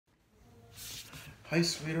Hi,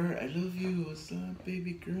 sweetheart. I love you. What's up,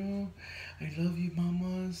 baby girl? I love you,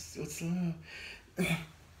 mamas. What's up?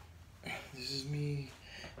 This is me.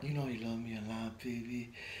 You know you love me a lot,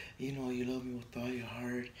 baby. You know you love me with all your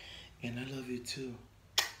heart, and I love you too.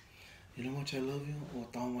 You know how much I love you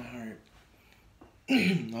with all my heart.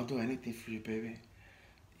 I'll do anything for you, baby.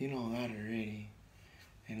 You know that already.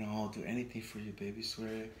 And I'll do anything for you, baby.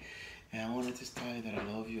 Swear. And I wanted to tell you that I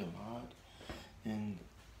love you a lot, and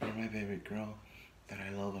you're my baby girl that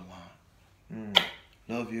I love a lot.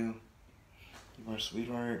 Love you. You're my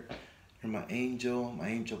sweetheart. You're my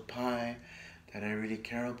angel pie, that I really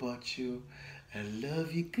care about you. I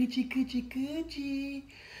love you, Gucci, Gucci, Gucci.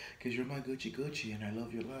 Because you're my Gucci, Gucci, and I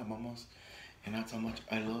love you a lot, mamas. And that's how much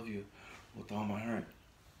I love you with all my heart.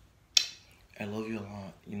 I love you a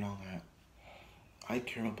lot. You know that. I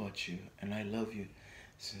care about you, and I love you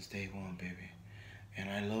since day one, baby. And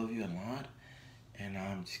I love you a lot. And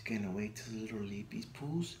I'm just gonna wait till the little leapies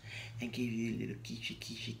poos and give you a little kishi,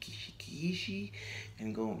 kishi, kishi, kishi,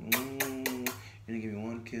 and go, and give me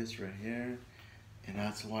one kiss right here. And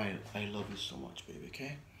that's why I love you so much, baby,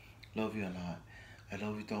 okay? Love you a lot. I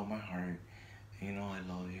love you with all my heart. And you know I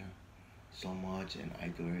love you so much, and I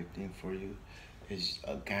do everything for you. As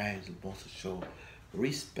a guy is supposed to show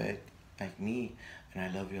respect like me, and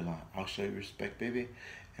I love you a lot. I'll show you respect, baby,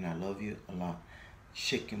 and I love you a lot.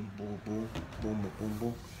 Chicken, boom, boom, boom, boom, boom,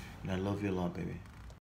 boom, and I love you a lot, baby.